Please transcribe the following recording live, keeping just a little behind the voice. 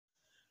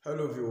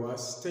Hello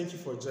viewers, thank you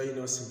for joining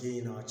us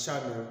again in our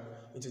channel.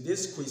 In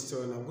today's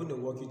question, I'm going to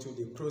walk you through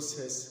the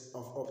process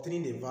of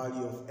obtaining the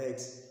value of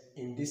x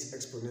in this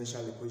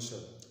exponential equation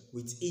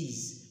with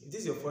ease. If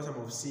this is your first time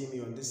of seeing me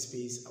on this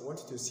space, I want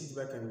you to sit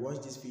back and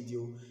watch this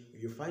video.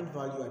 If you find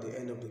value at the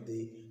end of the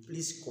day,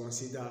 please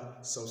consider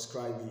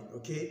subscribing,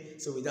 okay?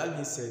 So with that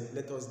being said,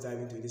 let us dive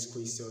into this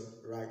question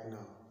right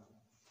now.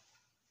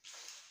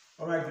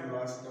 Alright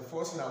viewers, the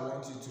first thing I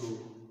want you to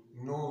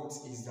note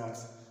is that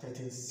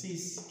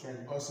 36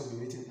 can also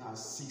be written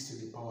as 6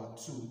 to the power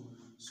 2.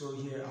 So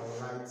here I will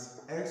write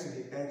x to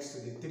the x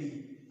to the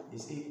 3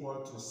 is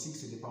equal to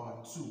 6 to the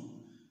power 2.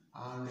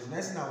 And the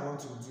next thing I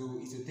want to do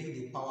is to take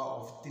the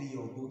power of 3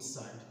 on both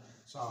sides.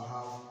 So I'll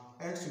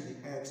have x to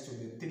the x to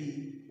the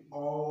 3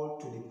 all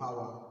to the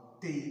power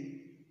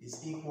 3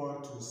 is equal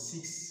to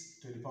 6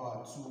 to the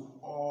power 2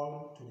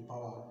 all to the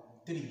power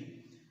 3.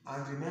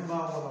 And remember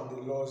one of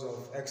the laws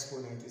of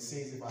exponent, it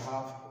says if I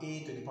have a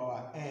to the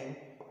power n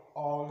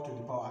all to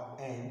the power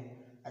n,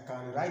 I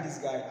can write this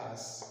guy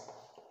as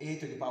a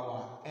to the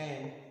power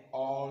n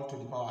all to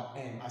the power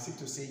n, as if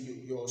to say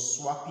you're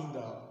swapping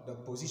the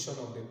position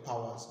of the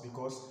powers,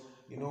 because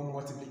you know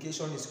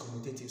multiplication is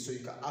commutative, so you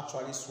can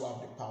actually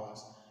swap the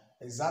powers.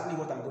 Exactly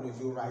what I'm going to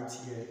do right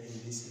here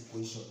in this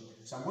equation.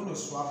 So I'm going to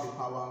swap the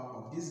power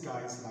of these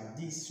guys like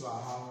this. So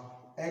I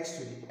have x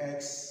to the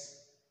x,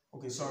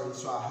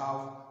 so I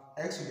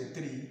have x to the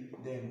 3,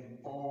 then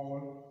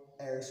all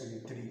x to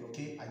the 3,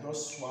 okay? I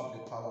just swap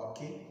the power,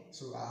 okay?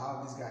 So I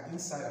have this guy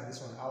inside and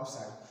this one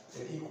outside.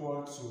 They're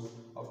equal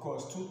to, of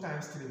course, 2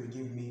 times 3 will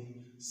give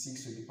me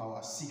 6 to the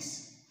power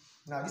 6.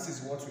 Now this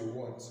is what we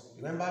want.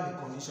 Remember the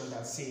condition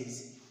that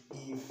says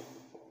if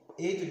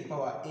a to the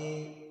power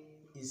a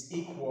is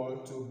equal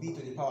to b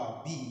to the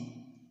power b,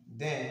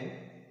 then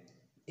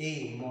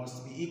a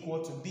must be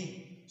equal to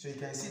b. So you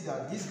can see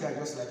that this guy,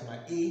 just like my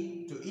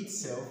a to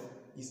itself,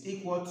 is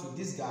equal to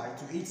this guy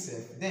to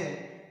itself. Then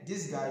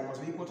this guy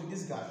must be equal to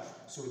this guy.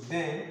 So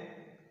then,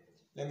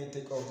 let me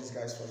take off these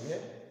guys from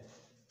here.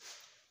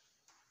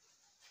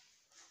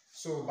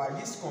 So by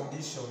this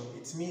condition,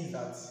 it means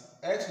that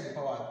x to the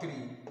power 3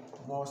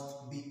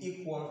 must be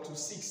equal to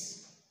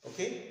 6.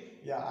 Okay?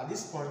 Yeah, at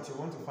this point, you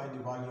want to find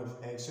the value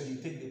of x. So you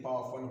take the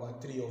power of 1 over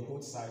 3 of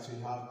both sides. So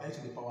you have x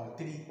to the power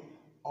 3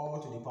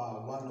 all to the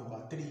power 1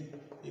 over 3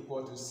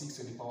 equal to 6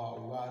 to the power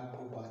 1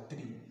 over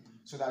 3.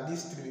 So that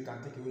this 3, we can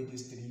take away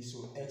this 3.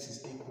 So x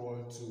is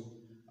equal to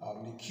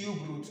the cube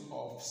root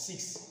of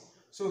 6.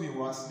 So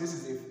viewers, this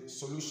is the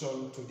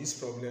solution to this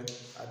problem.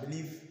 I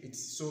believe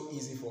it's so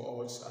easy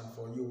for us and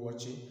for you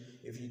watching.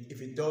 If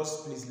it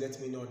does, please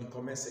let me know in the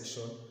comment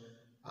section.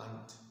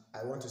 And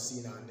I want to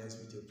see you in our next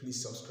video.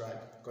 Please subscribe.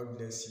 God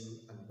bless you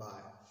and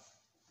bye.